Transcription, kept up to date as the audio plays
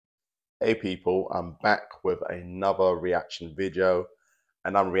Hey people, I'm back with another reaction video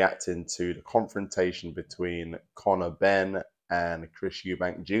and I'm reacting to the confrontation between BENN and Chris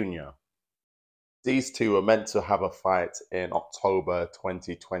Eubank Jr. These two were meant to have a fight in October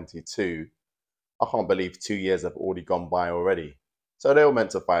 2022. I can't believe 2 years have already gone by already. So they were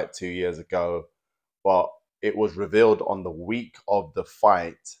meant to fight 2 years ago, but it was revealed on the week of the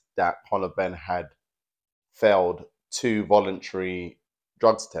fight that BENN had failed two voluntary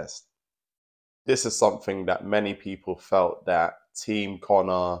drugs tests. This is something that many people felt that Team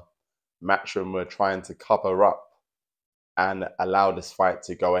CONOR, Matchroom were trying to cover up and allow this fight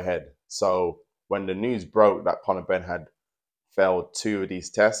to go ahead. So when the news broke that BENN had failed two of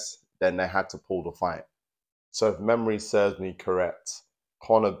these tests, then they had to pull the fight. So if memory serves me correct,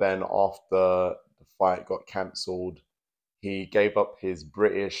 BENN, after the fight got cancelled, he gave up his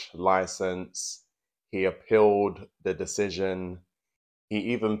British license, he appealed the decision.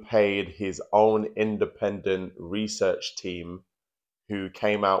 He even paid his own independent research team who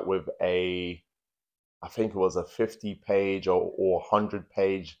came out with I think it was a 50-page or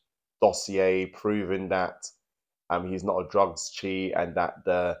 100-page dossier proving that he's not a drugs cheat and that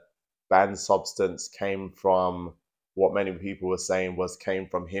the banned substance came from what many people were saying came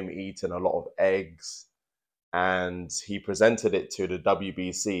from him eating a lot of eggs. And he presented it to the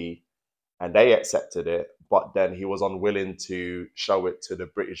WBC and they accepted it, but then he was unwilling to show it to the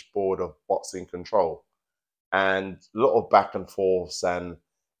British Board of Boxing Control. And a lot of back and forths, and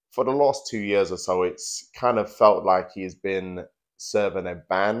for the last 2 years or so, it's kind of felt like he's been serving a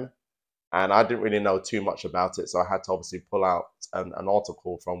ban, and I didn't really know too much about it, so I had to obviously pull out an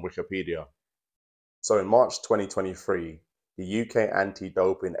article from Wikipedia. So in March 2023, the UK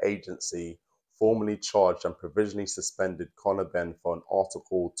Anti-Doping Agency formally charged and provisionally suspended BENN for an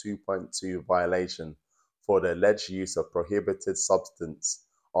Article 2.2 violation for the alleged use of prohibited substance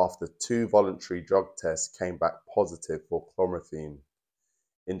after two voluntary drug tests came back positive for chlorpheniramine.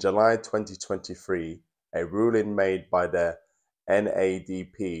 In July 2023, a ruling made by the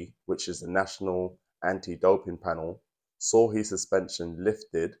NADP, which is the National Anti-Doping Panel, saw his suspension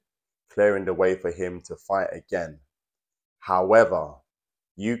lifted, clearing the way for him to fight again. However,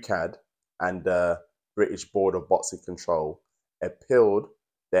 UKAD and the British Board of Boxing Control appealed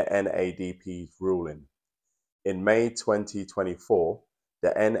the NADP's ruling. In May 2024, the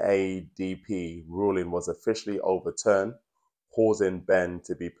NADP ruling was officially overturned, causing BENN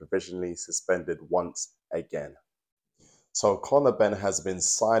to be provisionally suspended once again. So BENN has been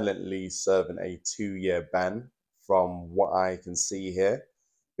silently serving a 2-year ban from what I can see here,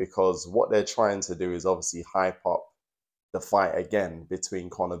 because what they're trying to do is obviously hype up the fight again between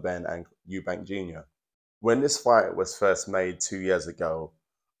BENN and Eubank Jr. When this fight was first made 2 years ago,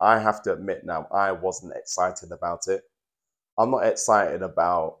 I have to admit now, I wasn't excited about it. I'm not excited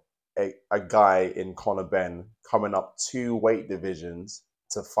about a guy in BENN coming up 2 weight divisions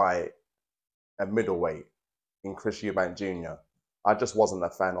to fight a middleweight in Chris Eubank Jr. I just wasn't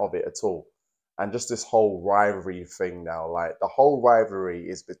a fan of it at all. And just this whole rivalry thing now, like the whole rivalry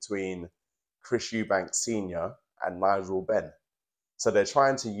is between Chris Eubank Sr. and Nigel Benn. So they're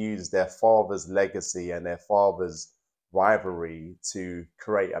trying to use their father's legacy and their father's rivalry to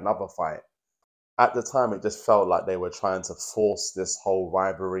create another fight. At the time, it just felt like they were trying to force this whole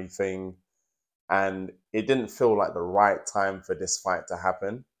rivalry thing, and it didn't feel like the right time for this fight to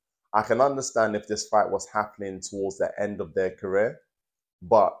happen. I can understand if this fight was happening towards the end of their career,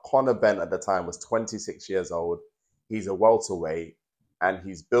 but BENN at the time was 26 years old. He's a welterweight, and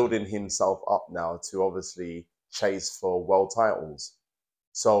he's building himself up now to obviously chase for world titles.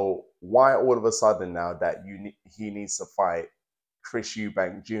 So why all of a sudden now that he needs to fight Chris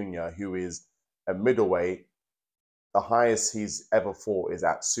Eubank Jr., who is a middleweight? The highest he's ever fought is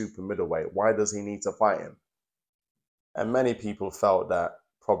at super middleweight. Why does he need to fight him? And many people felt that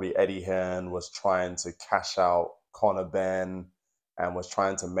probably Eddie Hearn was trying to cash out BENN and was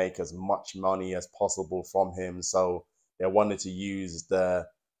trying to make as much money as possible from him. So they wanted to use the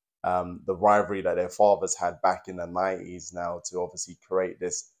rivalry that their fathers had back in the 90s now to obviously create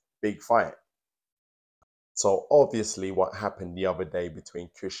this big fight. So obviously what happened the other day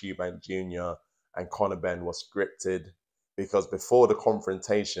between Chris Eubank Jr. and BENN was scripted, because before the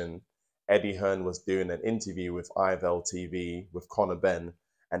confrontation, Eddie Hearn was doing an interview with IVL TV with BENN,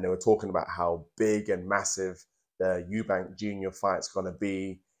 and they were talking about how big and massive the Eubank Jr. fight's going to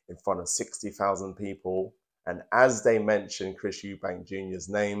be in front of 60,000 people. And as they mentioned Chris Eubank Jr.'s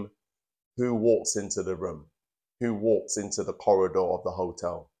name, who walks into the room? Who walks into the corridor of the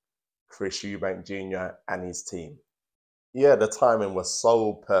hotel? Chris Eubank Jr. and his team. Yeah, the timing was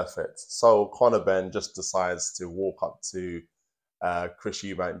so perfect. So BENN just decides to walk up to Chris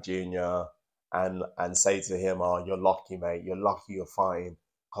Eubank Jr. and say to him, "Oh, you're lucky, mate. You're lucky you're fighting,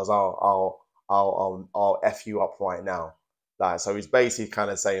 because I'll f you up right now." Like, so he's basically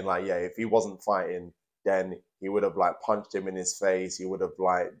kind of saying like, yeah, if he wasn't fighting, then he would have like punched him in his face. He would have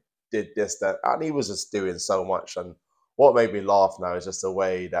like did this, that, and he was just doing so much. And what made me laugh now is just the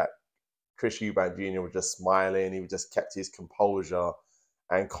way that Chris Eubank Jr. was just smiling. He just kept his composure.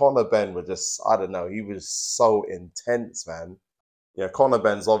 And Conor Benn was just, I don't know, he was so intense, man. Yeah, Conor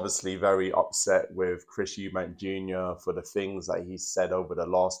Benn's obviously very upset with Chris Eubank Jr. for the things that he said over the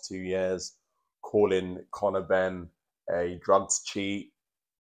last 2 years, calling Conor Benn a drugs cheat.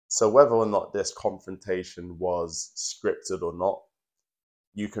 So whether or not this confrontation was scripted or not,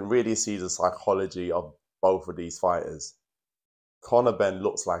 you can really see the psychology of both of these fighters. Conor Benn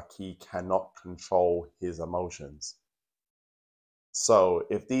looks like he cannot control his emotions. So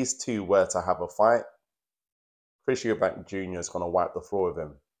if these two were to have a fight, Chris Eubank Jr. is going to wipe the floor with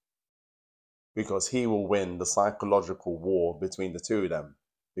him, because he will win the psychological war between the two of them,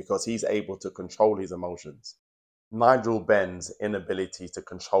 because he's able to control his emotions. Nigel Benn's inability to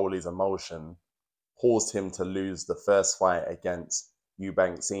control his emotion caused him to lose the first fight against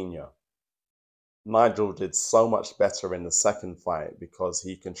Eubank Sr. Nigel did so much better in the second fight because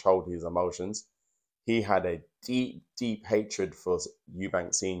he controlled his emotions. He had a deep, deep hatred for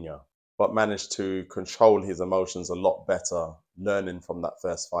Eubank Sr., but managed to control his emotions a lot better, learning from that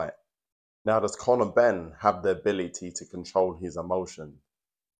first fight. Now, does Conor Benn have the ability to control his emotion?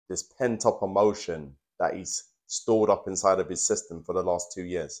 This pent-up emotion that he's stored up inside of his system for the last 2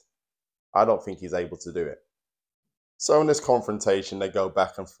 years? I don't think he's able to do it. So in this confrontation, they go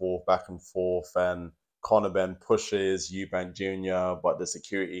back and forth, and Conor Benn pushes Eubank Jr., but the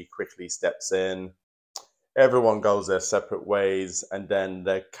security quickly steps in. Everyone goes their separate ways, and then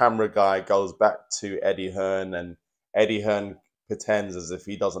the camera guy goes back to Eddie Hearn, and Eddie Hearn pretends as if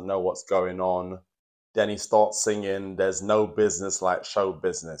he doesn't know what's going on. Then he starts singing, "There's no business like show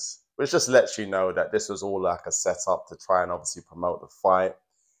business," which just lets you know that this was all like a setup to try and obviously promote the fight.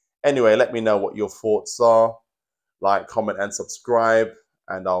 Anyway, let me know what your thoughts are. Like, comment, and subscribe,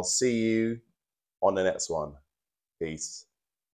 and I'll see you on the next one. Peace.